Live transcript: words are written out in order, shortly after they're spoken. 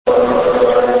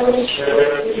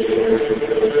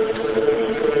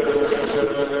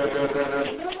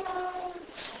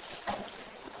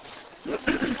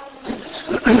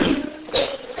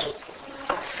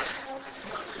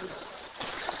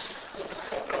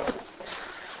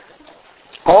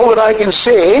All that I can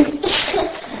say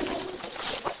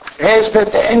is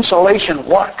that the insulation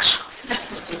works.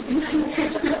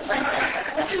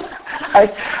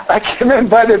 I came in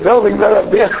by the building the other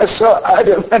day and I saw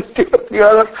Adam and two of the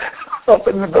other up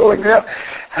in the building there,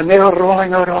 and they were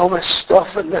rolling out all this stuff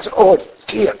and this. Oh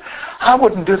dear, I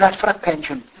wouldn't do that for a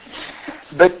pension.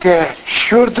 But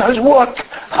sure does work,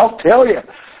 I'll tell you.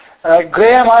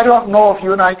 Graham, I don't know if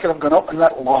you and I could have gone up in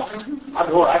that loft. I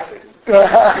know I could.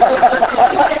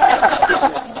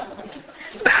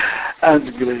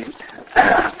 That's great.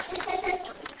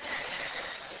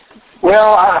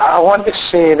 Well, I want to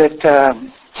say that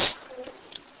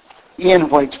Ian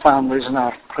White's family is in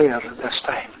our prayer at this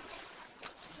time.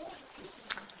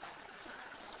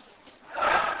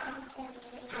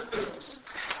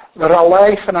 There are a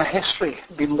life and a history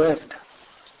being lived.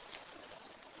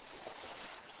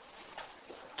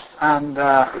 And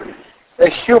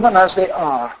as human as they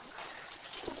are,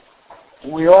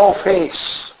 we all face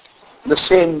the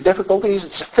same difficulties.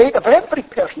 It's the fate of every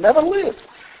person ever lived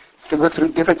to go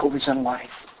through difficulties in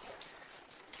life.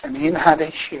 And Ian had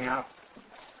his share.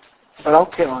 But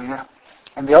I'll tell you,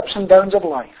 in the ups and downs of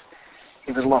life,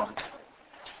 he was loved.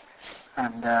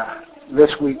 And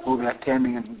this week we'll be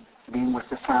attending and being with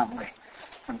the family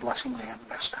and blessing them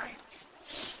this time.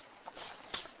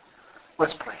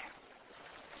 Let's pray.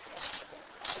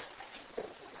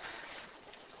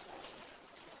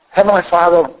 Heavenly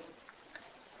Father,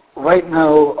 right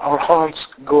now our hearts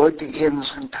go out to Ian's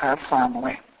entire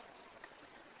family.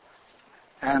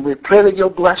 And we pray that you'll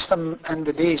bless them in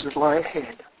the days that lie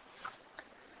ahead.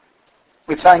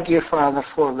 We thank you, Father,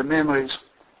 for the memories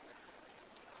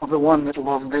of the one that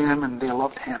loved them and they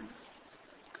loved him.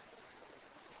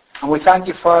 And we thank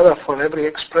you, Father, for every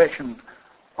expression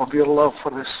of your love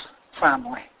for this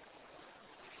family.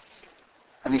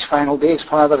 In these final days,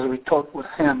 Father, as we talk with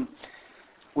him,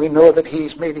 we know that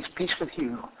he's made his peace with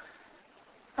you.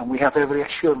 And we have every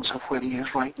assurance of where he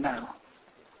is right now.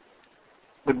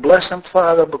 But bless him,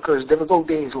 Father, because difficult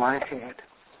days lie ahead.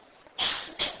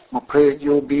 We pray that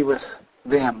you'll be with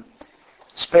them,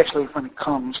 especially when it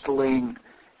comes to laying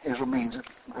his remains at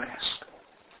rest.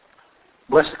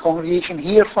 Bless the congregation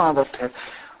here, Father, to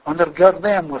undergird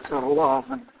them with their love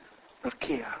and their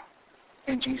care.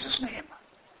 In Jesus' name.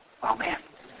 Amen.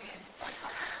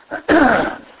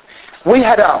 We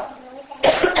had a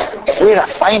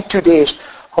fine 2 days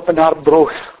up in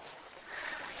Arbroath.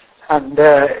 And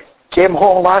came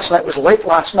home last night. It was late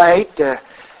last night.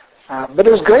 But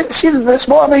it was great to see them this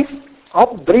morning.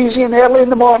 Up breezy and early in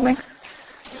the morning.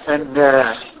 And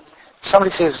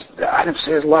somebody says, Adam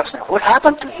says last night, what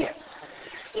happened to you?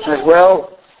 I says,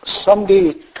 well,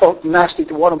 somebody talked nasty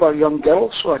to one of our young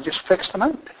girls, so I just fixed them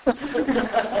out. But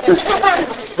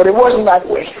it wasn't that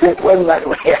way. It wasn't that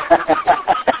way.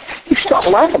 You stop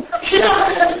laughing.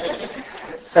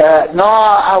 No,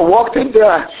 I walked into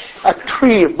a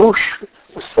tree, a bush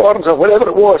with thorns or whatever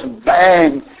it was, and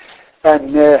bang.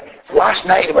 And last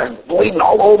night it was bleeding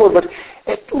all over, but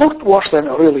it looked worse than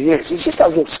it really is. It's just a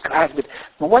little scratch, but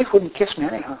my wife wouldn't kiss me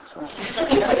anyhow. So.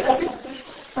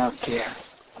 Okay.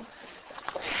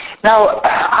 Now,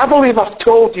 I believe I've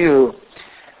told you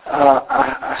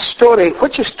a story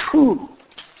which is true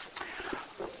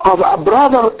of a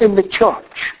brother in the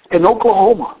church in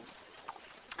Oklahoma.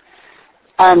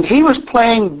 And he was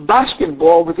playing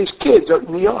basketball with his kids out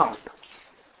in the yard.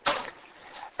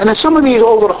 And in some of these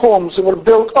older homes that were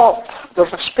built up,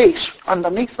 there's a space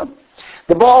underneath them.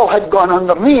 The ball had gone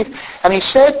underneath, and he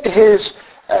said to his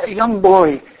young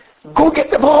boy, go get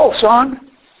the ball, son.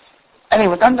 And he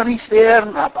went underneath there,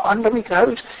 and up underneath the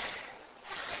house.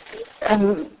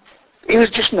 And he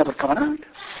was just never coming out.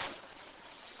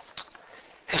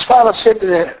 His father said to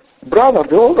the brother,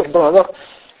 the older brother,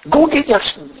 go get your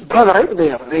brother out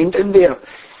there, in there.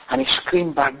 And he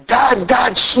screamed back, Dad,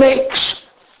 snakes.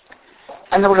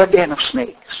 And there was a den of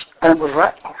snakes, and it was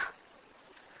rattlers.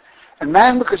 And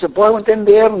man, because the boy went in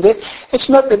there, and it's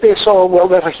not that they saw, well,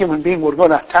 there's a human being, we're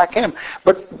going to attack him,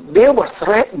 but they were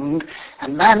threatened,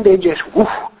 and man, they just woof,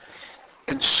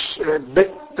 and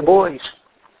bit the boys.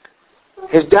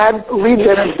 His dad leaned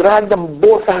in and dragged them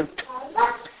both out,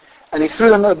 and he threw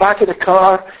them in the back of the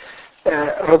car,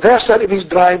 reversed out of his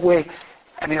driveway,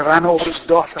 and he ran over his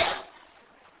daughter.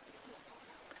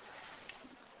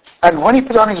 And when he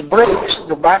put on his brakes,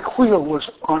 the back wheel was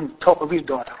on top of his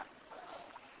daughter.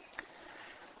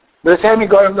 By the time he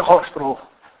got him to the hospital,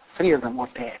 3 of them were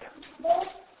dead.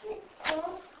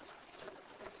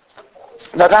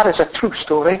 Now that is a true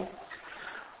story.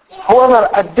 However,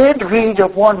 I did read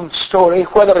of one story,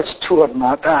 whether it's true or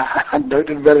not, I doubt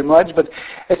it very much, but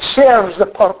it serves the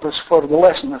purpose for the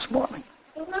lesson this morning.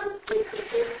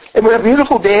 It was a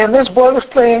beautiful day, and this boy was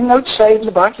playing outside in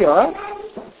the backyard,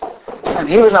 and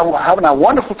he was having a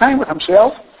wonderful time with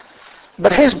himself,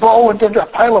 but his ball went into a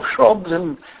pile of shrubs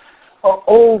and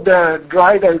old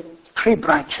dried out tree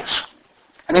branches,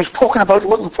 and he was poking about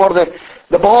looking for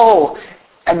the ball,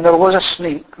 and there was a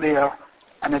snake there,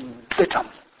 and it bit him.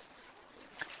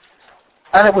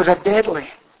 And it was a deadly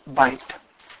bite.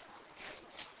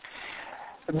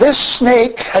 This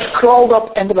snake had crawled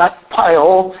up into that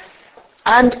pile,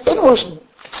 and it was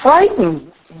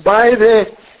frightened by the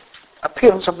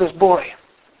appearance of this boy.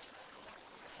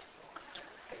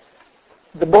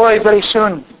 The boy very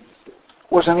soon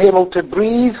was unable to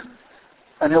breathe,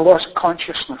 and he lost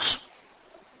consciousness.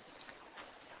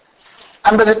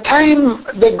 And by the time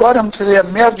they got him to the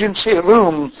emergency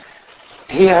room,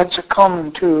 he had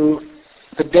succumbed to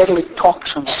the deadly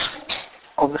toxins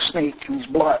of the snake in his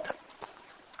blood.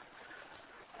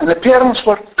 And the parents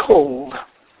were told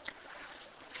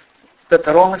that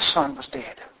their only son was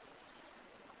dead.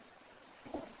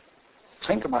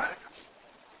 Think about it.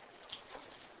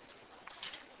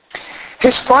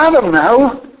 His father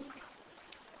now,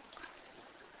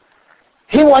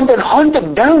 he went and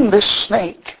hunted down this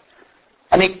snake,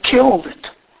 and he killed it.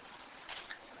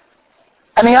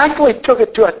 And he actually took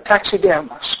it to a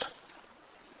taxidermist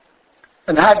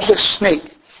and had this snake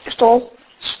just all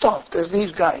stuffed as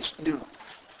these guys do.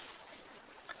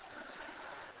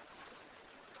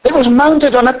 It was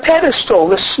mounted on a pedestal,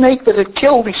 the snake that had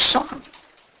killed his son.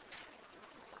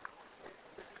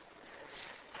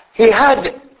 He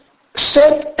had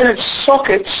set in its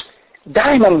sockets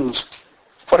diamonds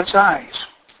for its eyes.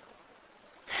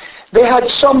 They had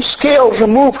some scales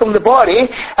removed from the body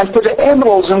and put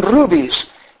emeralds and rubies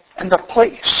in their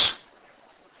place.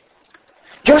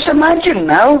 Just imagine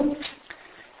now,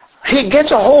 he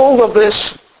gets a hold of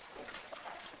this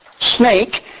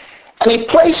snake, and he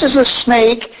places the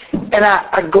snake in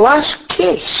a glass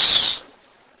case.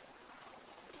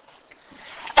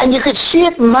 And you could see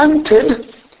it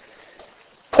mounted,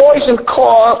 poison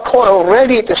coil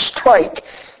ready to strike,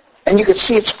 and you could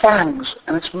see its fangs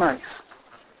and its mouth.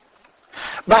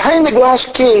 Behind the glass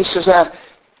case is a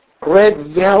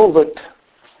red velvet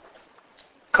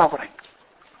covering.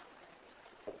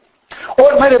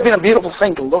 Or it might have been a beautiful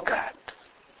thing to look at.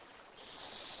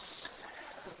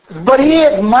 But he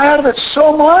admired it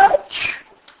so much,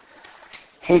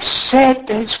 he said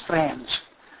to his friends,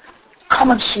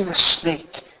 "Come and see the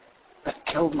snake that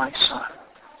killed my son."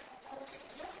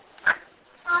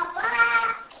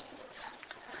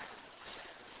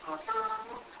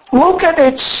 Look at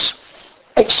its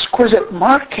exquisite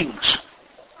markings.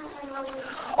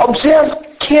 Observe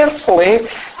carefully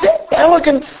the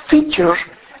elegant features,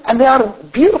 and they are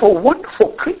beautiful,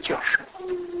 wonderful creatures.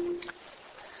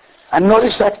 And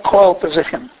notice that coil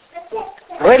position,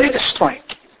 ready to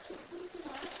strike.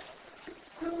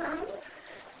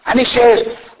 And he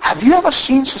says, "Have you ever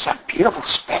seen such a beautiful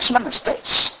specimen as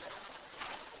this?"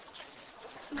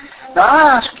 Now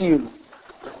I ask you,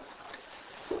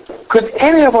 could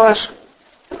any of us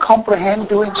comprehend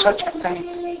doing such a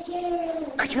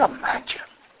thing? Could you imagine?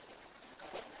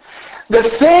 The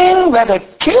thing that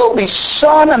had killed his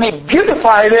son, and he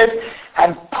beautified it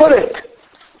and put it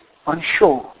on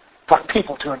show for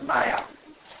people to admire.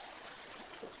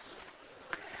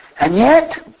 And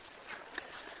yet,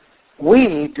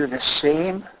 we do the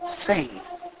same thing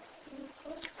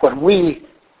when we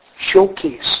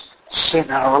showcase sin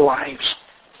in our lives.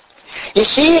 You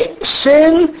see,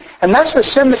 sin, and that's the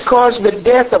sin that caused the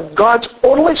death of God's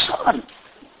only Son.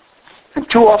 And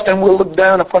too often we'll look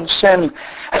down upon sin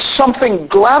as something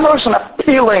glamorous and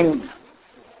appealing.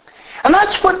 And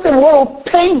that's what the world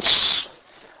paints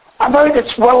about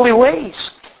its worldly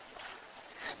ways.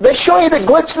 They show you the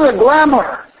glitz and the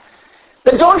glamour.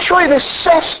 They don't show you the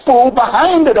cesspool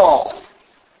behind it all.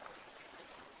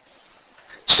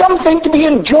 Something to be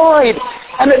enjoyed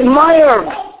and admired.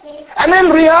 And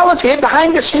in reality,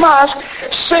 behind this mask,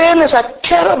 sin is a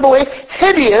terribly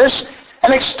hideous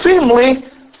and extremely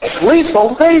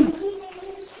lethal thing.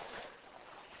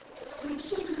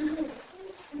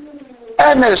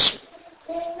 And as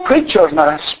preachers, now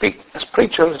I speak as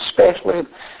preachers especially,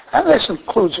 and this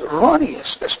includes Ronnie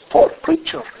as fourth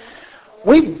preacher,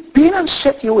 we've been in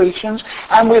situations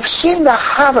and we've seen the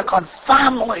havoc on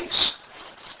families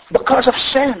because of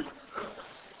sin.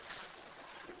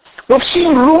 We've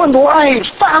seen ruined lives,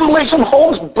 families and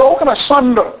homes broken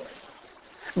asunder,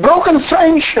 broken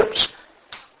friendships.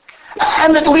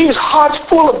 And it leaves hearts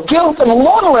full of guilt and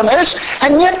loneliness,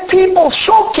 and yet people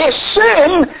showcase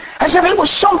sin as if it was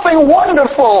something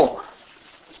wonderful.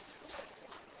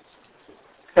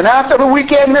 And after the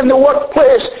weekend in the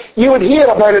workplace, you would hear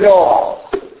about it all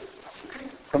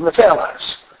from the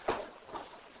fellas.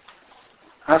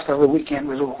 After the weekend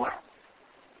was over.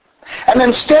 And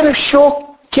instead of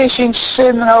showcasing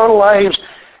sin in our lives,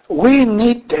 we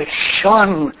need to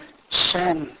shun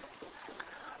sin.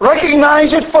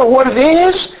 Recognize it for what it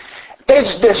is.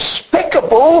 It's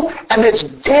despicable and it's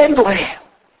deadly.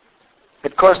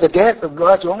 It caused the death of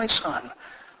God's only Son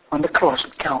on the cross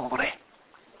at Calvary.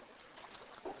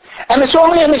 And it's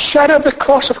only in the shadow of the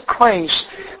cross of Christ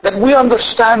that we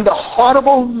understand the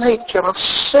horrible nature of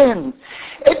sin.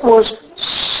 It was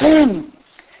sin.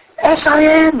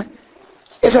 S-I-N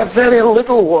is a very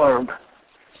little word,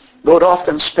 though it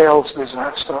often spells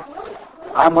disaster.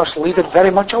 I must leave it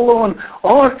very much alone,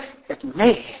 or it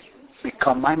may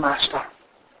become my master.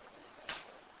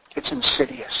 It's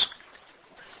insidious.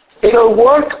 It'll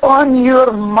work on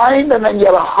your mind and in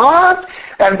your heart,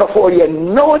 and before you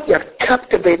know it, you're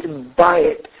captivated by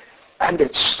it, and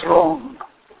it's strong.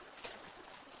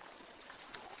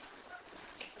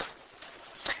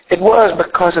 It was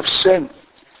because of sin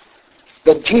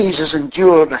that Jesus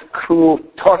endured a cruel,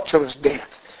 torturous death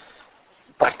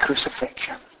by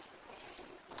crucifixion.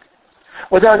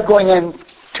 Without going in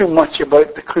too much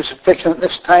about the crucifixion at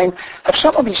this time, have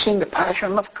some of you seen the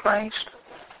Passion of Christ?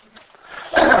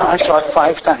 I saw it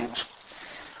 5 times.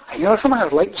 And you know something?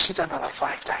 I'd like to see it another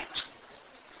 5 times.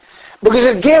 Because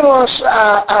it gave us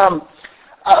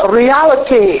a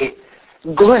reality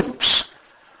glimpse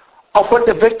of what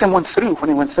the victim went through when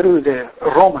he went through the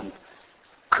Roman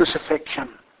crucifixion.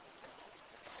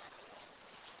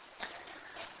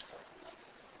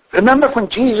 Remember when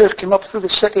Jesus came up through the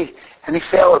city and he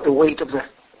fell at the weight of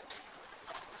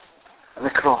the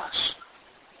cross.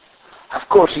 Of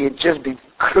course, he had just been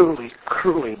cruelly,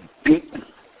 cruelly beaten.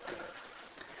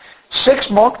 6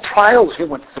 mock trials he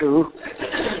went through.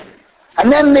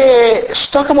 And then they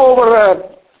stuck him over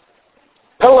a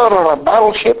pillar or a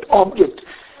barrel-shaped object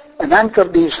and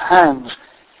anchored his hands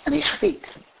and his feet.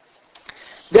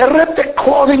 They ripped the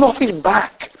clothing off his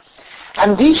back.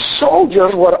 And these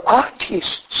soldiers were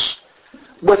artists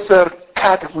with their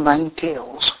cat of 9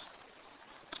 tails.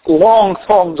 Long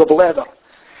thongs of leather.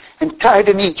 And tied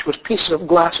in each was pieces of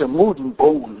glass of wood and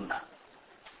bone.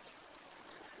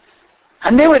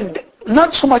 And they would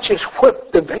not so much as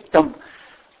whip the victim,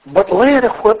 but lay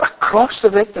the whip across the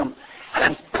victim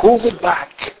and then pulled it back.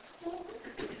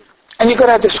 And you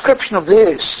got a description of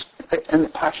this in the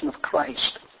Passion of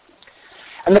Christ.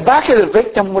 And the back of the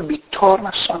victim would be torn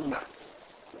asunder.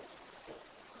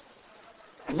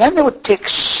 And then they would take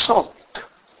salt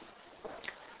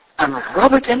and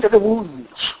rub it into the wounds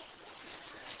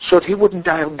so that he wouldn't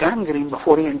die of gangrene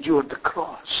before he endured the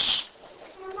cross.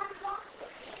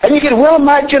 And you can well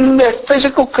imagine the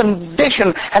physical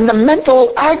condition and the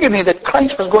mental agony that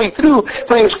Christ was going through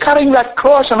when he was carrying that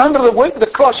cross, and under the weight of the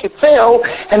cross he fell,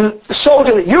 and the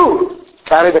soldier, you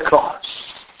carry the cross,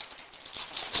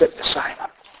 said to Simon.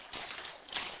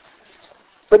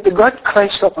 But they got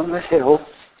Christ up on the hill,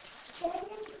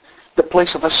 the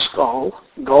place of a skull,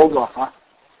 Golgotha.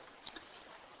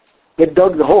 They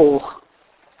dug the hole.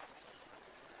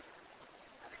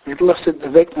 They lifted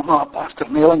the victim up after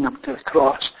nailing him to the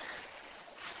cross.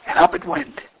 And up it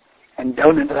went. And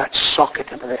down into that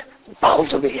socket, into the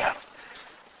bowels of the earth.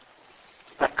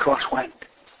 That cross went.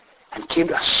 And came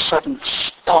to a sudden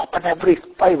stop, and every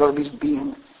fibre of his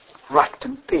being racked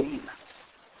in pain.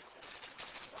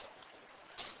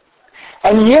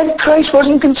 And yet Christ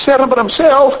wasn't concerned about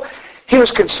himself. He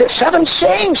was concerned. 7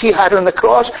 sayings he had on the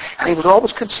cross, and he was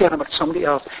always concerned about somebody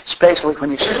else, especially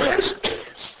when he said this.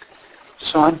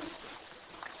 Son,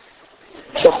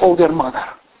 behold your mother.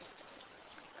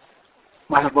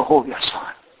 Mother, behold your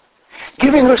son.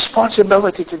 Giving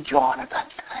responsibility to John at that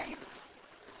time.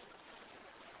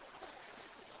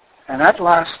 And that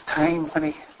last time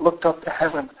when he looked up to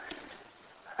heaven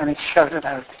and he shouted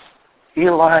out,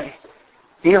 Eli,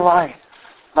 Eli,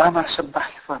 lama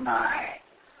sabachthani.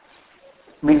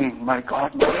 Meaning, my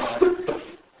God,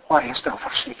 why hast thou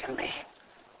forsaken me?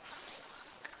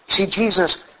 See,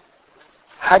 Jesus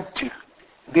had to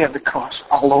bear the cross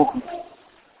alone.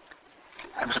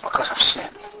 It was because of sin.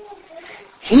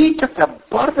 He took the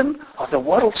burden of the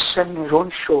world's sin on his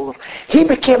own shoulder. He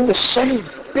became the sin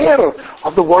bearer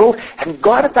of the world, and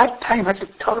God at that time had to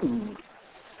turn.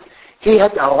 He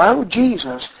had to allow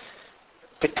Jesus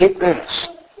to take this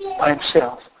by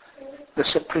himself, the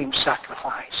supreme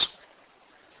sacrifice.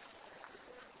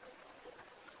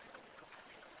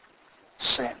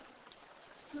 Sin.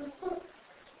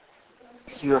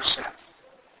 Your sin.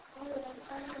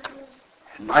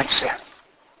 And my sin.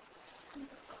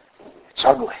 It's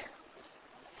ugly.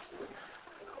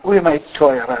 We might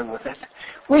toy around with it.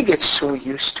 We get so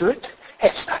used to it.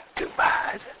 It's not too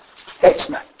bad. It's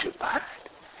not too bad.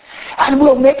 And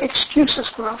we'll make excuses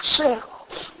for ourselves.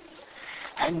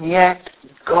 And yet,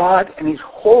 God in His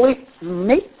holy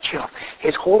nature,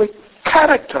 His holy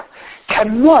character,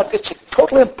 cannot, it's a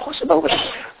total impossibility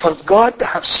for God to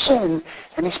have sin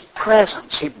in His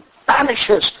presence. He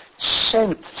banishes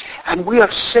sin. And we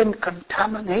are sin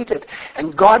contaminated.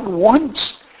 And God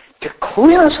wants to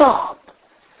clean us up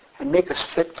and make us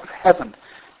fit for heaven,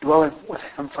 dwelling with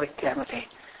Him for eternity.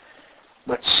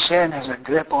 But sin has a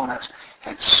grip on us,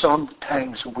 and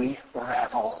sometimes we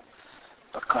revel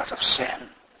because of sin.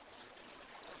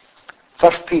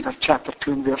 1 Peter chapter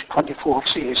 2 and verse 24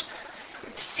 says,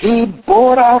 He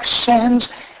bore our sins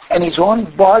in His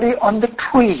own body on the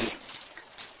tree,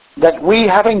 that we,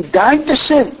 having died to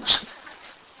sins,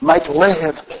 might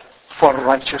live for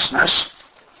righteousness.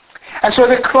 And so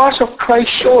the cross of Christ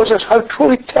shows us how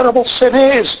truly terrible sin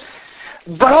is.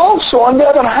 But also, on the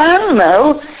other hand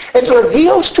now, it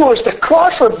reveals to us, the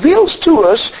cross reveals to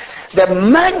us the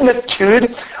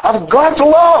magnitude of God's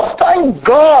love. Thank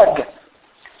God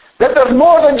that there's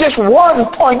more than just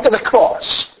one point to the cross.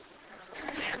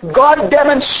 God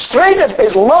demonstrated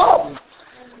His love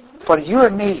for you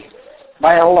and me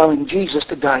by allowing Jesus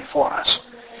to die for us.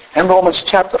 In Romans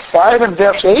chapter 5 and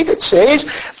verse 8 it says,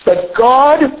 But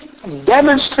God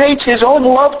demonstrates His own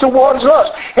love towards us,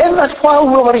 in that while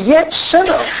we were yet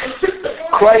sinners,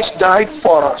 Christ died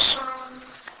for us.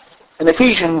 In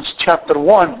Ephesians chapter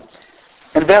 1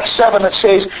 and verse 7 it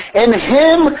says, In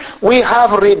Him we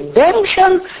have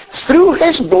redemption through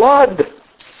His blood,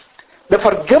 the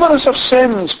forgiveness of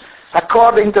sins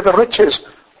according to the riches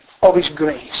of His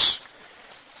grace.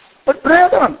 But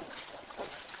brethren,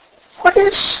 what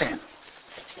is sin?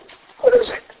 What is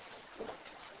it?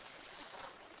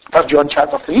 1 John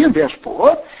chapter 3 and verse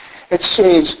 4, it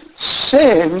says,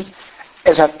 Sin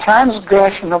is a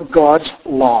transgression of God's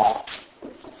law.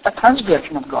 A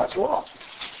transgression of God's law.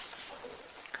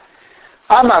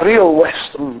 I'm a real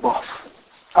Western buff.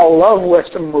 I love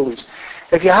Western movies.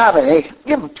 If you have any,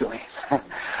 give them to me.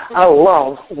 I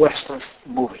love Western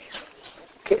movies.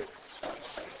 Okay?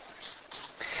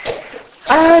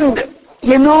 And,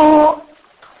 you know,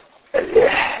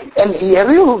 and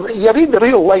you read the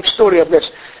real life story of this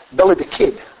Billy the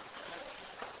Kid.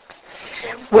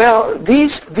 Well,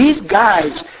 these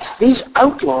guys, these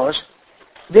outlaws,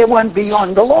 they went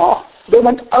beyond the law. They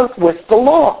went out with the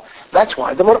law. That's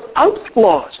why they were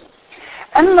outlaws.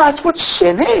 And that's what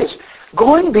sin is.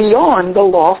 Going beyond the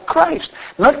law of Christ.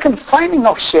 Not confining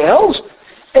ourselves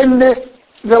in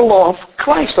the law of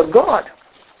Christ, of God.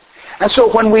 And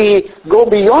so when we go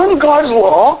beyond God's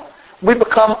law, we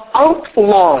become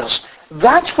outlaws.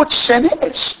 That's what sin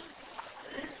is.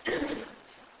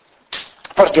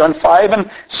 1 John 5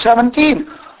 and 17.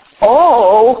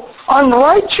 All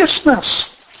unrighteousness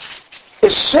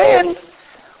is sin.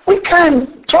 We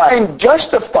can't try and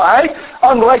justify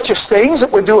unrighteous things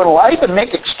that we do in life and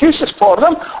make excuses for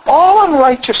them. All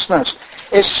unrighteousness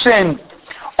is sin.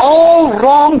 All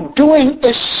wrongdoing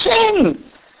is sin.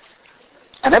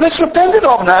 And if it's repented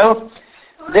of now,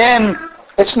 then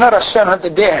it's not a sin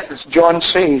unto death, as John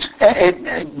says.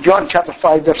 John chapter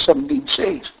 5 verse 17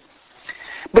 says.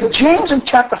 But James in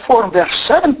chapter 4 and verse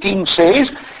 17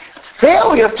 says,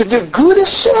 failure to do good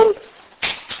is sin.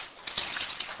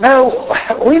 Now,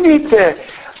 we need to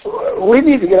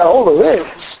get a hold of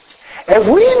this. If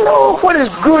we know what is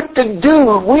good to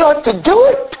do, we ought to do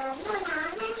it.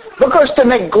 Because to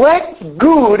neglect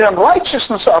good and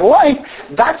righteousness of life,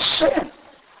 that's sin.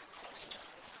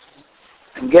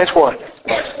 And guess what?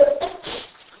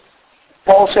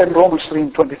 Paul said in Romans 3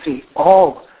 and 23,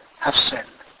 all have sinned.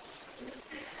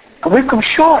 And we've come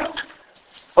short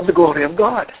of the glory of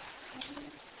God.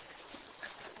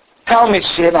 Talmage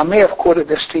said, I may have quoted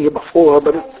this to you before,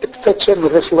 but it fits in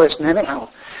with this lesson anyhow.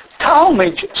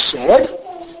 Talmage said,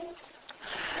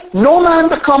 no man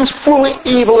becomes fully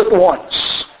evil at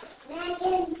once,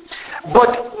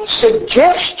 but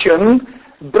suggestion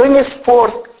bringeth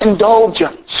forth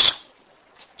indulgence.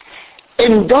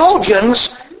 Indulgence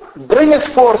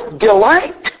bringeth forth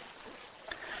delight.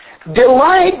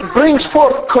 Delight brings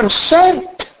forth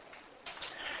consent.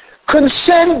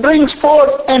 Consent brings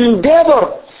forth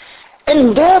endeavor.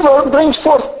 Endeavor brings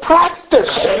forth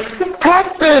practice.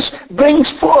 Practice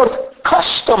brings forth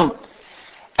custom.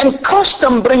 And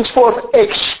custom brings forth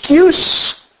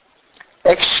excuse.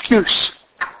 Excuse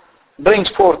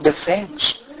brings forth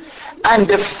defense. And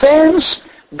defense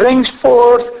brings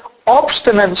forth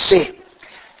obstinacy.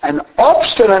 And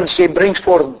obstinacy brings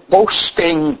forth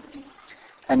boasting.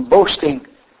 And boasting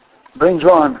brings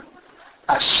on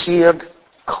a seared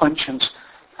conscience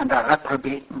and a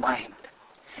reprobate mind.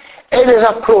 It is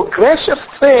a progressive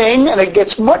thing, and it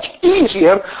gets much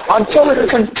easier until it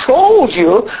controls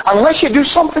you unless you do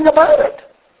something about it.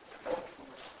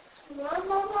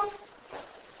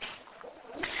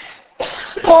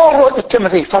 Paul wrote to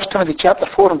Timothy, 1 Timothy chapter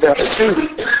 4 and verse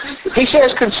 2. He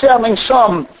says concerning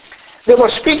some, they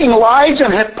were speaking lies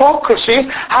and hypocrisy,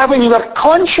 having their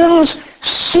conscience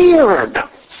seared,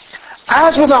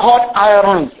 as with a hot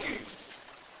iron.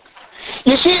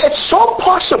 You see, it's so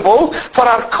possible for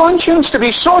our conscience to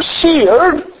be so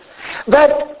seared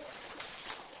that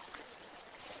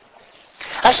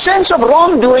a sense of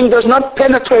wrongdoing does not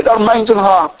penetrate our minds and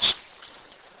hearts.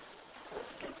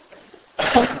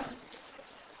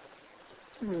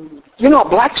 You know, a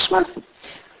blacksmith?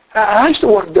 I used to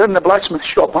work there in the blacksmith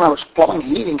shop when I was plumbing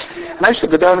and heating. And I used to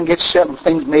go down and get certain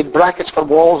things made, brackets for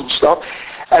walls and stuff.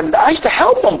 And I used to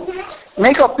help them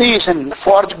make up these and the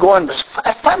forge going. It was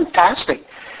fantastic.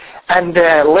 And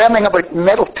learning about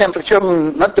metal temperature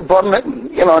and not to burn it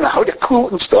and, you know, and how to cool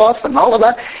it and stuff and all of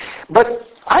that. But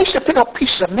I used to pick up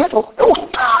pieces of metal.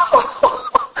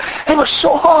 It was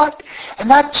so hot. And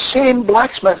that same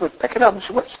blacksmith would pick it up and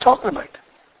say, "What are you talking about?"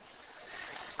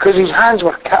 Because his hands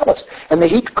were callous and the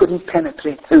heat couldn't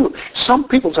penetrate through. Some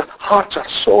people's hearts are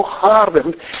so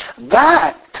hardened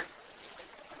that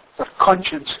their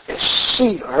conscience is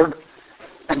seared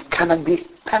and cannot be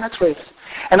penetrated.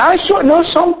 And I know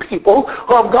some people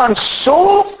who have gone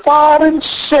so far in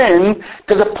sin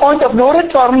to the point of no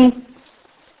return.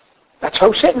 That's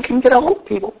how Satan can get a hold of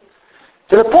people.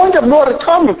 To the point of no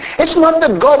return. It's not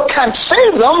that God can't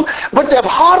save them, but they've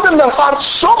hardened their hearts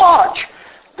so much,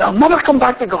 they'll never come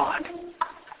back to God.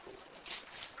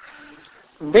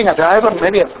 Being a diver,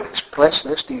 maybe I've expressed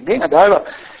this to you. Being a diver,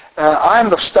 I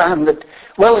understand that,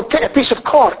 well, take a piece of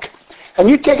cork, and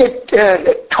you take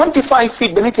it 25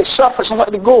 feet beneath the surface and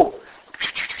let it go.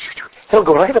 It'll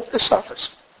go right up to the surface.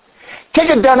 Take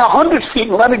it down 100 feet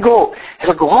and let it go.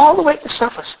 It'll go all the way to the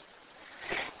surface.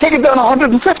 Take it down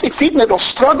 150 feet and it'll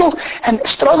struggle, and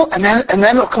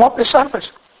then it'll come up to the surface.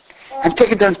 And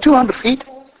take it down 200 feet,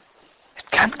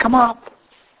 it can't come up.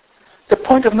 The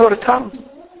point of no return.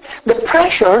 The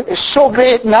pressure is so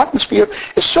great in the atmosphere,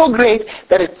 is so great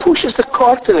that it pushes the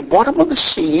cork to the bottom of the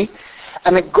sea,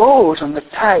 and it goes on the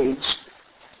tides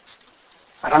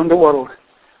around the world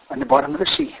on the bottom of the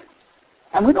sea.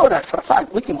 And we know that for a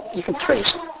fact. You can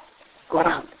trace it. Go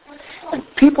around. And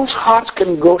people's hearts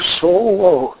can go so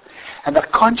low, and their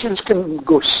conscience can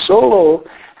go so low,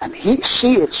 and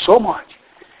see it so much,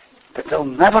 that they'll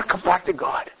never come back to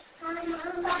God.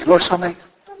 You know something?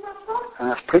 And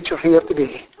there's a preacher here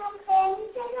today.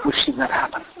 We've seen that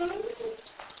happen.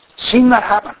 Seen that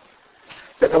happen.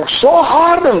 That they were so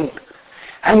hardened.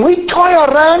 And we toy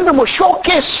around and we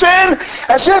showcase sin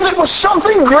as if it was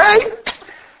something great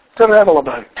to revel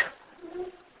about.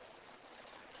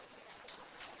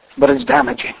 But it's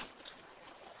damaging.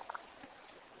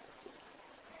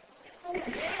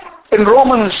 In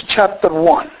Romans chapter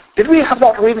 1. Did we have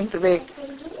that reading today?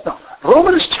 No.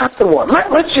 Romans chapter 1.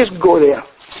 Let's just go there.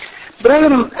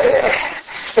 Brethren,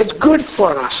 it's good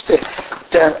for us to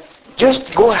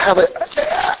just go have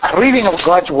a reading of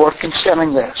God's Word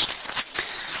concerning this.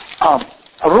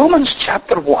 Romans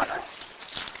chapter 1.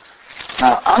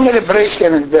 Now, I'm going to break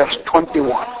in verse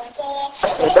 21.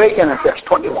 I'll break in at verse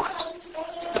 21.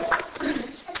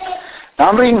 Now,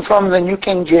 I'm reading from the New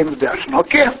King James Version,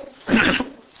 okay?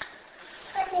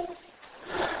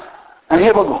 And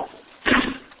here we go.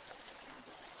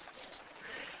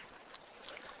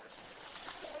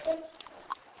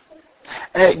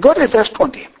 Go to verse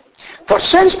 20. For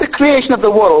since the creation of the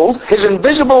world, His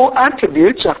invisible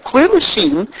attributes are clearly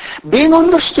seen, being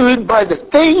understood by the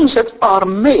things that are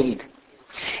made,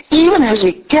 even His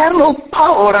eternal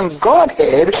power and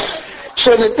Godhead,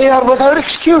 so that they are without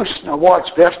excuse. Now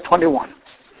watch verse 21.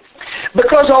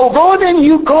 Because although they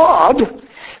knew God,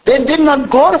 they did not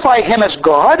glorify Him as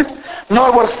God,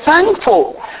 nor were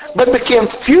thankful, but became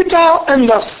futile in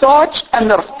their thoughts, and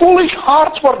their foolish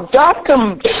hearts were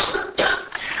darkened.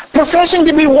 Professing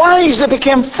to be wise, they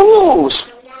became fools,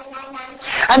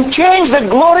 and changed the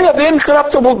glory of the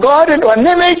incorruptible God into an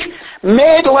image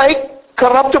made like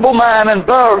corruptible man, and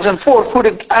birds, and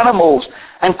four-footed animals,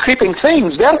 and creeping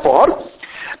things. Therefore,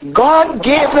 God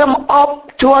gave them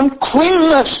up to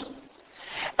uncleanness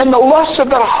in the lusts of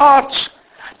their hearts,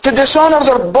 to dishonor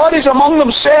their bodies among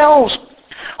themselves,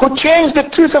 who changed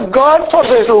the truth of God for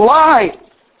this lie,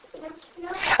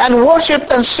 and worshipped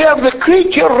and served the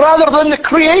creature rather than the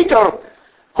Creator,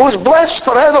 who is blessed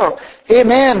forever.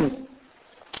 Amen.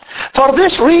 For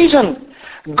this reason,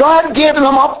 God gave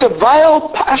them up to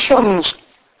vile passions.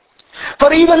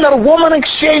 For even their woman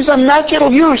exchanged the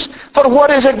natural use for what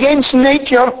is against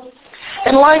nature.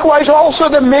 And likewise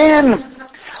also the men,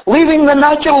 leaving the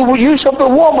natural use of the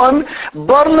woman,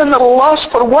 burning the lust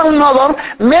for one another,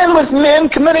 men with men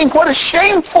committing what is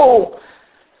shameful,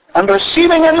 and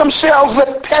receiving in themselves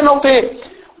the penalty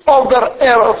of their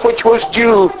error which was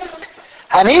due.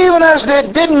 And even as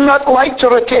they did not like to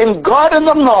retain God in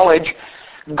their knowledge,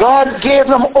 God gave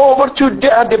them over to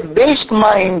a debased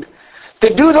mind, to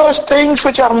do those things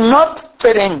which are not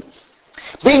fitting,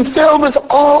 being filled with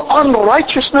all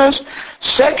unrighteousness,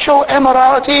 sexual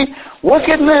immorality,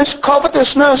 wickedness,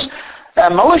 covetousness,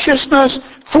 maliciousness,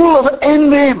 full of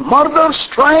envy, murder,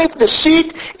 strife,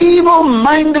 deceit,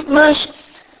 evil-mindedness.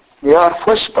 They are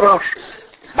whisperers,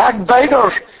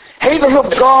 backbiters, haters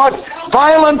of God,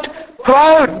 violent,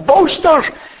 proud, boasters,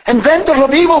 inventors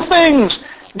of evil things,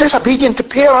 disobedient to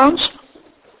parents,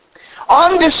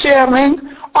 undiscerning,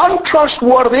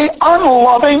 untrustworthy,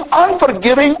 unloving,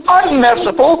 unforgiving,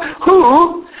 unmerciful,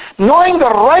 who, knowing the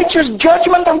righteous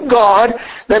judgment of God,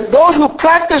 that those who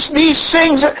practice these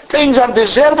things are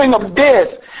deserving of death,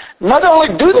 not only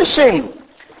do the same,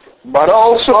 but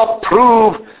also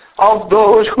approve of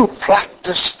those who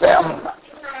practice them.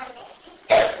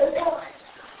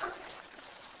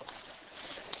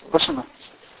 Listen,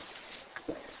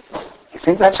 you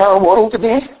think that's our world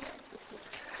today?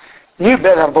 You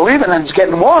better believe it, and it's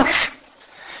getting worse.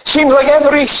 Seems like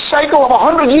every cycle of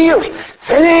 100 years,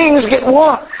 things get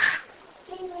worse.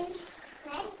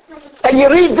 And you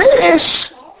read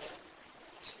this,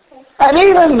 and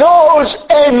even those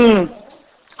in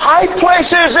high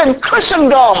places in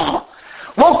Christendom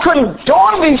will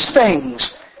condone these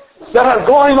things that are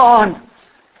going on.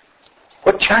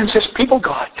 What chance has people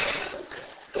got?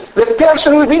 The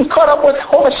person who's been caught up with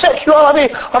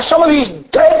homosexuality or some of these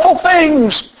dreadful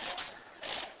things.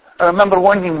 I remember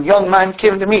one young man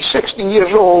came to me, 16 years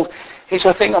old. He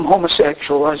said, I think I'm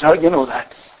homosexual. I said, how do you know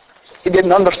that? He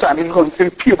didn't understand. He was going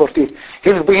through puberty. He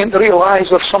was beginning to realize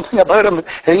there was something about him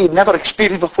that he'd never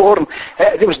experienced before. And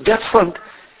it was different.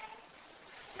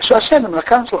 So I sent him to a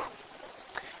counsellor.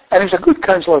 And he was a good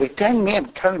counsellor. He trained me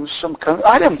and some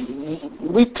counselor.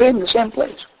 We trained in the same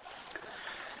place.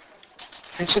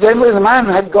 Incidentally, the man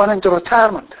had gone into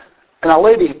retirement, and a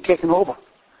lady had taken over.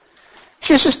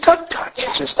 She says, tut. She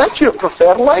says, that's your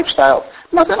preferred lifestyle.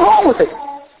 Nothing wrong with it.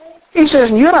 He says,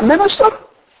 and you're a minister?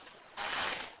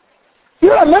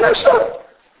 You're a minister?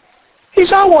 He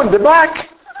says, I want the back.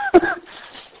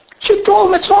 She told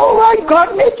him, it's all right.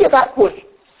 God made you that way.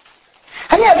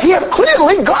 And yet here,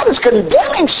 clearly, God is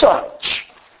condemning such.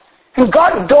 And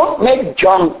God don't make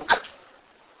junk.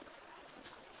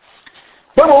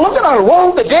 But we look at our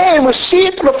world today and we see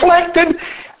it reflected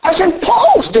as in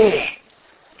Paul's day.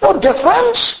 No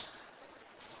difference.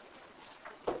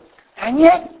 And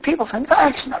yet people think,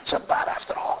 it's not so bad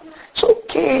after all. It's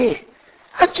okay.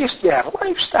 That's just their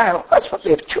lifestyle. That's what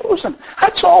they've chosen.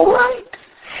 That's all right.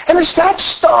 And it's that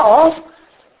stuff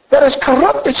that has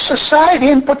corrupted society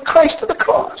and put Christ to the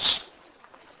cross.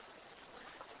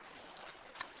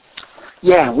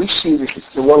 Yeah, we see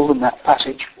the world in that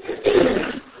passage.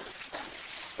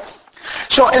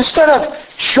 So instead of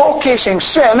showcasing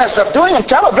sin, as they're doing in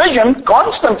television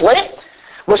constantly,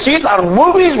 we see it in our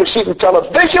movies, we see it in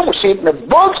television, we see it in the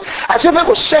books, as if it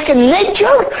was second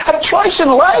nature, a choice in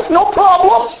life, no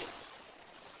problem.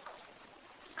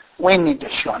 We need to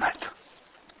shun it.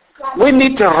 We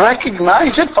need to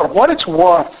recognize it for what it's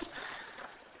worth.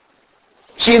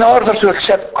 See, in order to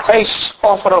accept Christ's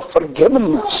offer of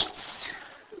forgiveness,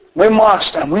 we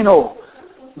must, and we know,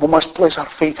 we must place our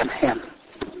faith in Him.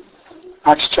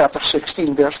 Acts chapter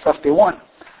 16, verse 31.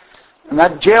 And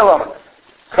that jailer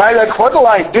cried out, what will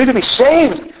I do to be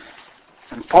saved?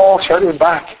 And Paul shouted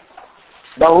back,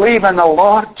 believe in the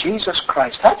Lord Jesus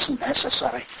Christ. That's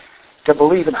necessary, to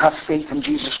believe and have faith in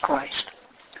Jesus Christ.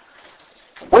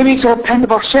 We need to repent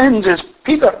of our sins, as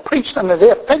Peter preached on the day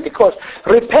of Pentecost.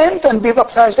 Repent and be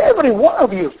baptized, every one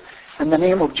of you, in the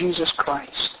name of Jesus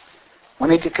Christ. We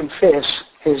need to confess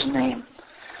His name.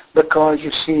 Because,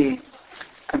 you see,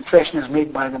 confession is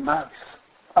made by the mouth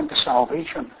unto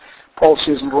salvation. Paul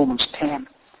says in Romans 10.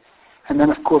 And then,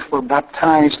 of course, we're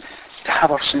baptized to have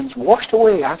our sins washed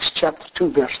away. Acts chapter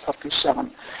 2, verse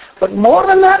 37. But more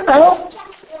than that now,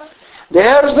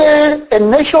 there's the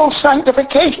initial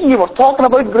sanctification. You were talking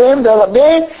about, Graham, the other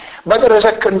day. But there is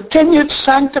a continued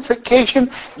sanctification,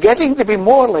 getting to be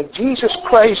more like Jesus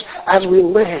Christ as we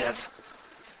live.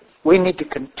 We need to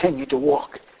continue to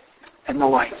walk in the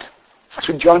light. That's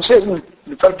what John says in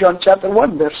 1 John chapter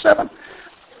 1, verse 7.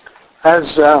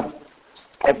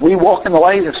 If we walk in the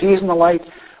light as He is in the light,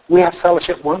 we have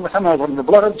fellowship one with another. And the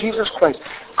blood of Jesus Christ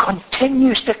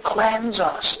continues to cleanse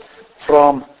us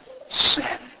from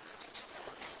sin.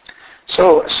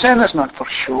 So sin is not for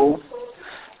show.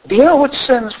 Do you know what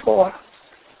sin is for?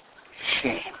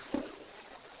 Shame.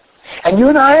 And you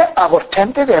and I are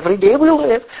tempted every day we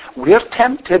live. We're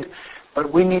tempted,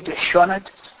 but we need to shun it.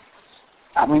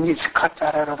 And we need to cut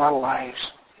that out of our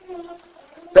lives.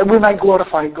 That we might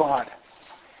glorify God.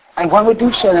 And when we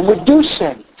do sin, and we do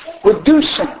sin,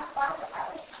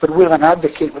 but we'll an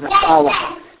advocate with the Father.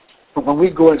 But when we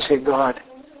go and say, God,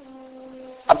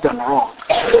 I've done wrong,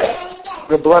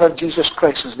 the blood of Jesus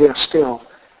Christ is there still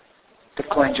to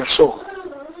cleanse your soul.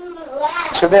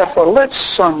 So therefore, let's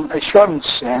shun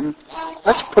sin.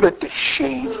 Let's put it to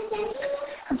shame.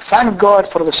 And thank God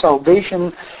for the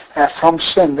salvation from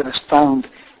sin that is found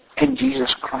in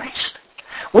Jesus Christ.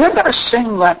 We're going to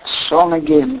sing that song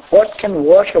again. What can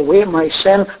wash away my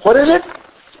sin? What is it?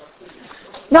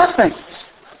 Nothing.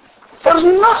 There's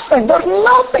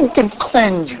nothing can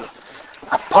cleanse you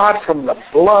apart from the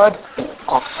blood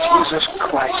of Jesus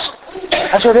Christ.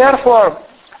 And so therefore,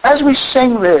 as we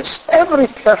sing this, every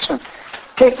person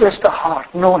take this to heart,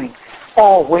 knowing,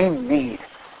 we need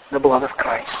the blood of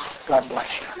Christ. God bless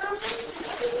you.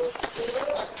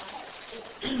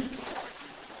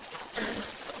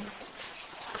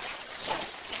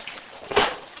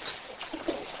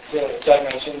 Cha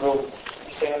ngày sinh ru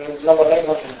xem number 9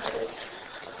 không?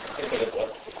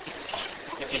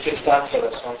 If you could stand for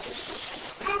this one, please.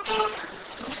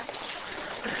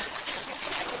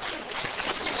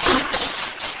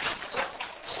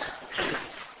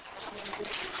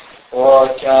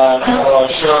 What can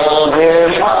wash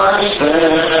away my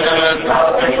sin?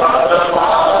 Nothing but the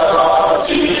blood of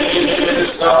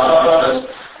Jesus.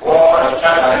 What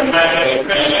can make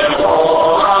me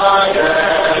whole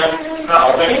again?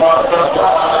 Nothing but the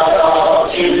blood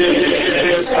of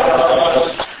Jesus.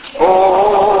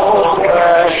 Oh,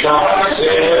 precious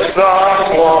is the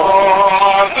blood.